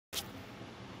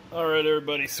Alright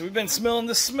everybody, so we've been smelling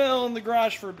the smell in the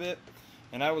garage for a bit,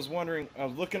 and I was wondering, I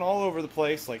was looking all over the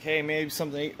place, like, hey, maybe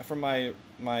something ate from my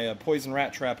poison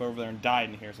rat trap over there and died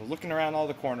in here. So I was looking around all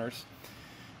the corners.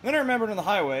 And then I remembered on the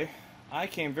highway, I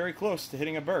came very close to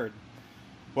hitting a bird.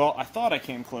 Well, I thought I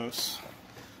came close.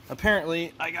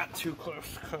 Apparently, I got too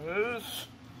close, because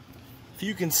if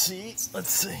you can see, let's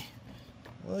see.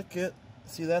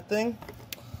 See that thing?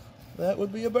 That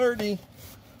would be a birdie.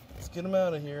 Let's get him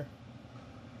out of here.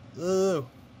 Ugh.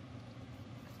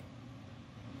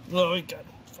 Oh, he got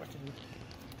fucking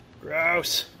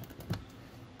gross.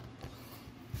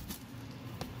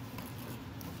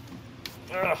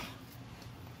 Ugh.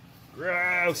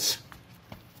 Gross.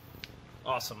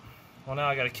 Awesome. Well, now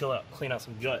I gotta clean out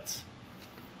some guts.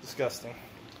 Disgusting.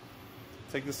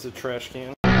 Take this to the trash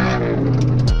can.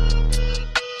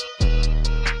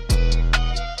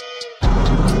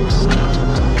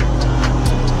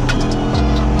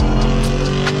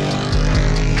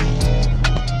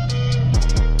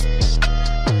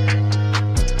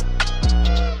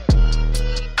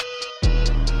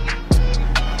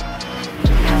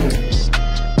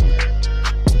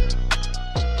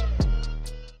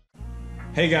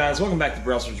 Hey guys, welcome back to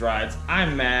Brelsers Rides.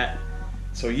 I'm Matt.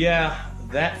 So yeah,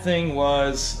 that thing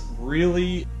was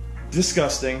really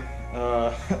disgusting.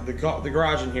 The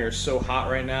garage in here is so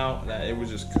hot right now that it was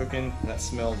just cooking. That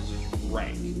smell was just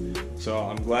rank. So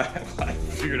I'm glad I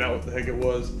figured out what the heck it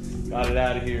was. Got it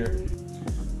out of here.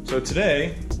 So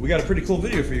today, we got a pretty cool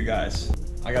video for you guys.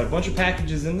 I got a bunch of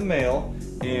packages in the mail,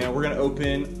 and we're gonna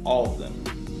open all of them.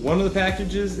 One of the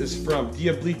packages is from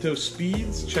Diablito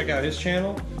Speeds. Check out his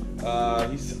channel.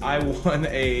 I won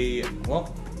a,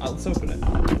 well, let's open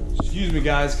it. Excuse me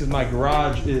guys, because my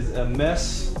garage is a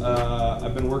mess.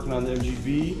 I've been working on the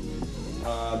MGB,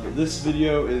 but this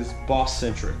video is boss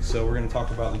centric. So we're going to talk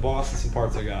about the boss and some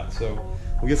parts I got. So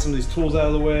we'll get some of these tools out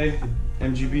of the way. The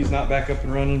MGB is not back up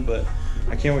and running, but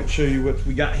I can't wait to show you what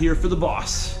we got here for the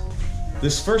boss.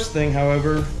 This first thing,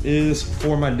 however, is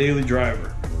for my daily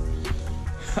driver.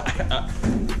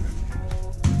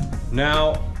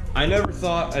 Now, I never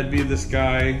thought I'd be this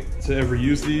guy to ever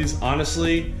use these.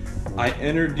 Honestly, I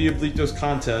entered Diablito's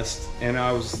contest and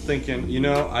I was thinking, you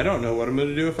know, I don't know what I'm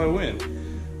gonna do if I win.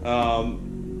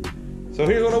 So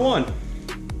here's what I won.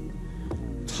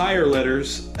 Tire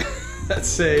letters that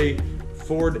say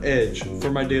Ford Edge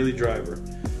for my daily driver.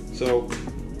 So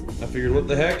I figured, what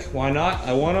the heck, why not?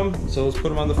 I want them, so let's put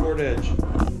them on the Ford Edge.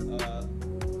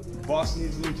 The boss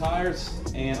needs new tires,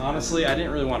 and honestly, I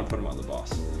didn't really want to put them on the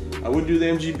boss. I would do the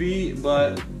MGB,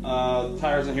 but the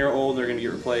tires in here are old, they're going to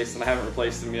get replaced, and I haven't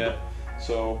replaced them yet.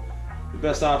 So the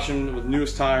best option with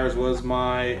newest tires was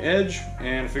my Edge,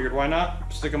 and I figured why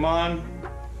not? Stick them on.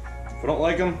 If I don't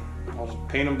like them, I'll just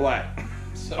paint them black.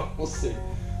 So we'll see.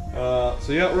 So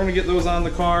yeah, we're going to get those on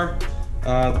the car.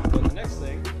 But the next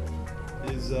thing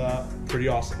is pretty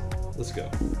awesome. Let's go.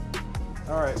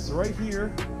 Alright, so right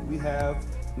here we have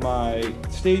my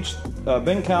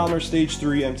Ben Calimer Stage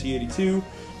 3 MT82.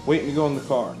 Waiting to go in the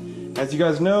car. As you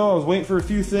guys know, I was waiting for a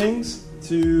few things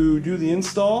to do the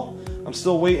install. I'm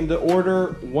still waiting to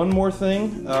order one more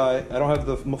thing. I don't have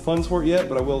the funds for it yet,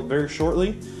 but I will very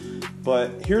shortly.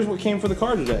 But here's what came for the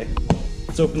car today.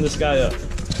 Let's open this guy up.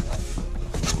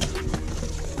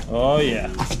 Oh yeah.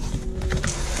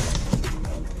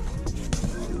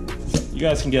 You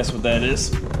guys can guess what that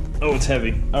is. Oh, it's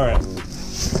heavy. All right.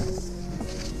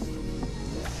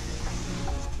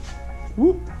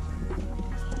 Whoop.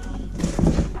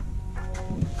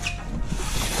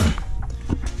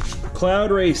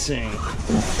 Cloud Racing.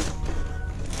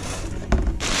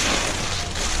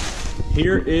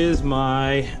 Here is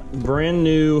my brand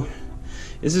new,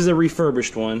 this is a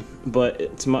refurbished one, but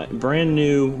it's my brand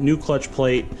new clutch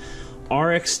plate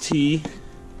RXT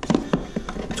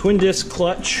twin disc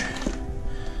clutch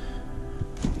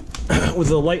with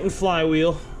a lightened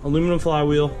flywheel, aluminum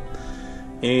flywheel,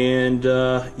 and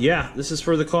yeah, this is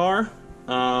for the car.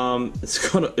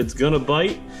 It's gonna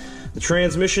bite. The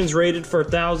transmission's rated for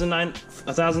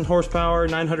 1,000 horsepower,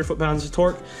 900 foot-pounds of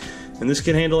torque, and this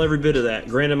can handle every bit of that.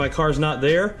 Granted, my car's not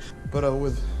there, but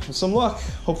with some luck,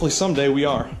 hopefully someday we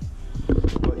are.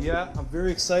 But yeah, I'm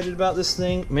very excited about this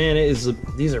thing. Man, it is.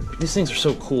 These things are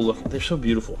so cool. Look, they're so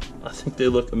beautiful. I think they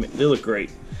look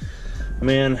great.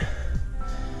 Man,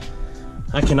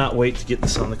 I cannot wait to get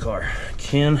this on the car.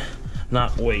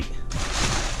 Cannot wait.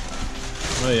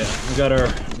 Oh yeah, we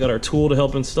got our tool to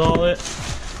help install it.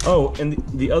 Oh, and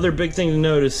the other big thing to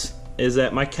notice is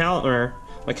that my Calimer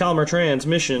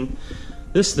transmission,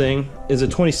 this thing is a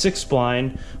 26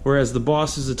 spline, whereas the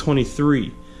Boss is a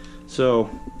 23.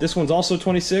 So this one's also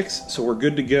 26, so we're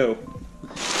good to go.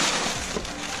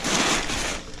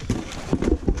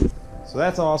 So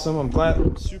that's awesome. I'm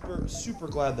glad, super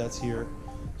glad that's here.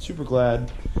 Super glad.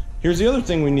 Here's the other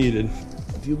thing we needed.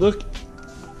 If you look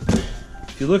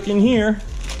in here,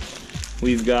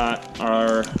 we've got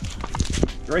our,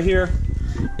 right here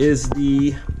is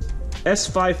the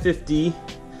S550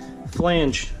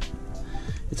 flange.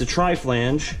 It's a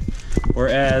tri-flange,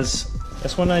 whereas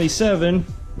S197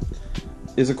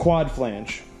 is a quad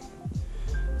flange.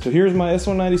 So here's my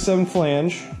S197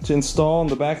 flange to install on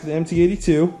the back of the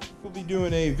MT82. We'll be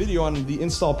doing a video on the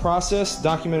install process,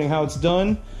 documenting how it's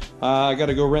done. I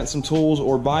gotta go rent some tools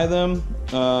or buy them.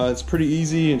 It's pretty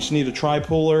easy, and just need a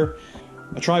tri-puller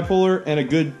and a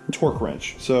good torque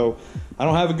wrench. So I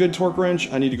don't have a good torque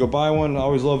wrench. I need to go buy one. I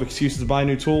always love excuses to buy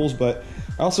new tools, but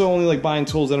I also only like buying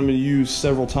tools that I'm going to use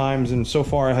several times, and so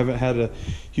far I haven't had a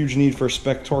huge need for a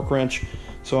Spec torque wrench,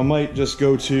 so I might just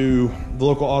go to the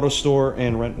local auto store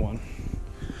and rent one.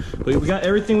 But we got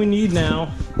everything we need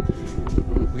now.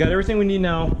 We got everything we need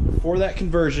now for that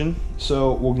conversion,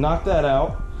 so we'll knock that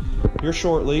out here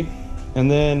shortly. And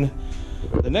then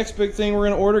the next big thing we're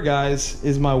going to order, guys,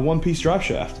 is my one-piece drive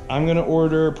shaft. I'm going to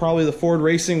order probably the Ford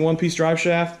Racing one-piece drive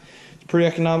shaft. It's pretty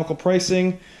economical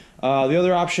pricing. The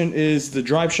other option is the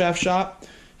drive shaft shop.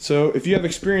 So if you have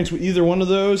experience with either one of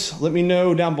those, let me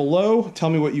know down below. Tell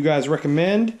me what you guys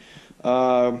recommend.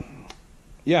 Just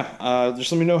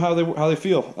let me know how they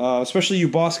feel. Especially you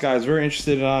boss guys, very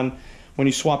interested on when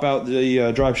you swap out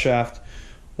the drive shaft,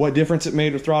 what difference it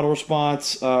made with throttle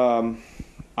response.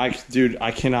 Dude,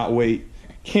 I cannot wait.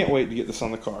 Can't wait to get this on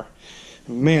the car.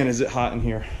 Man, is it hot in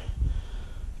here.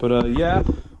 But yeah,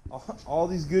 all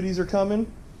these goodies are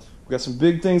coming. We got some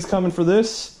big things coming for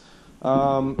this.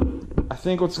 I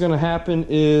think what's going to happen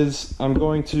is I'm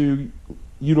going to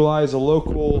utilize a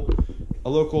local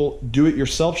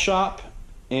do-it-yourself shop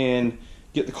and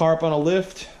get the car up on a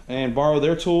lift and borrow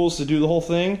their tools to do the whole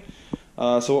thing.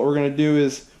 So what we're going to do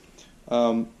is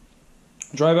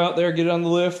drive out there, get it on the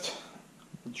lift,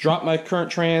 drop my current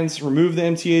trans, remove the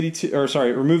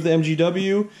remove the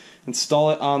MGW, install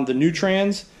it on the new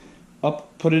trans,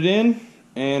 put it in,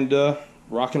 and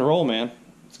rock and roll, man.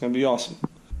 It's gonna be awesome.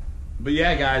 But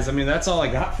yeah, guys, I mean, that's all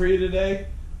I got for you today.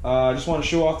 I just want to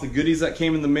show off the goodies that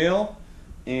came in the mail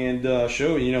and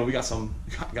show, you know, we got some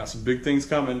big things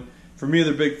coming. For me,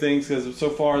 they're big things because so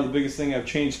far the biggest thing I've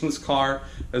changed in this car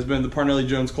has been the Parnelli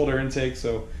Jones cold air intake.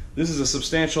 So this is a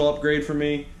substantial upgrade for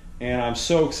me, and I'm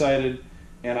so excited.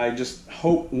 And I just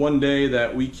hope one day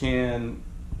that we can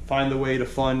find a way to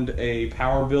fund a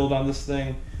power build on this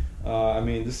thing. I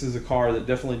mean, this is a car that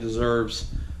definitely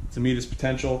deserves to meet its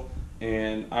potential,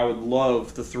 and I would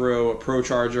love to throw a Pro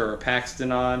Charger or a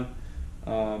Paxton on.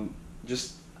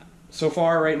 Just so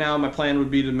far right now, my plan would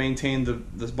be to maintain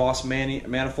this Boss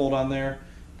manifold on there,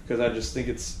 because I just think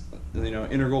it's, you know,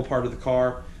 an integral part of the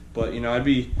car. But, you know, I'd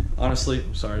be, honestly,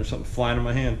 I'm sorry, there's something flying in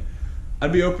my hand.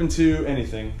 I'd be open to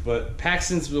anything, but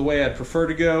Paxton's the way I'd prefer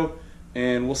to go,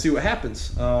 and we'll see what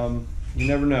happens. You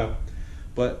never know.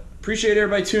 But appreciate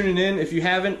everybody tuning in. If you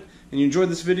haven't and you enjoyed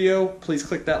this video, please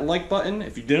click that like button.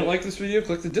 If you didn't like this video,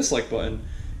 click the dislike button.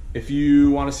 If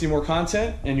you want to see more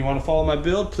content and you want to follow my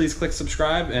build, please click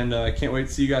subscribe, and I can't wait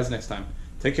to see you guys next time.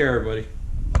 Take care, everybody.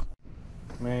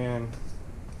 Man,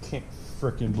 can't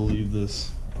freaking believe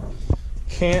this.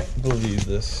 Can't believe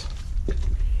this.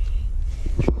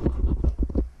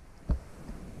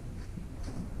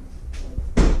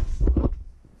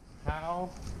 How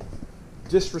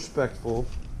disrespectful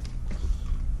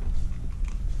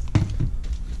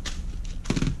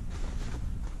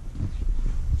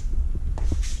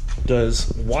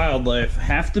does wildlife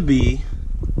have to be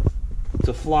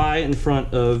to fly in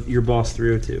front of your Boss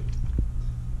 302?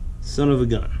 Son of a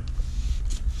gun.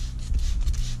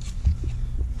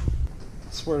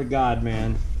 I swear to God,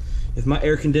 man, if my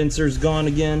air condenser's gone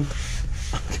again,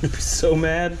 I'm gonna be so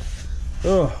mad.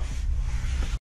 Ugh.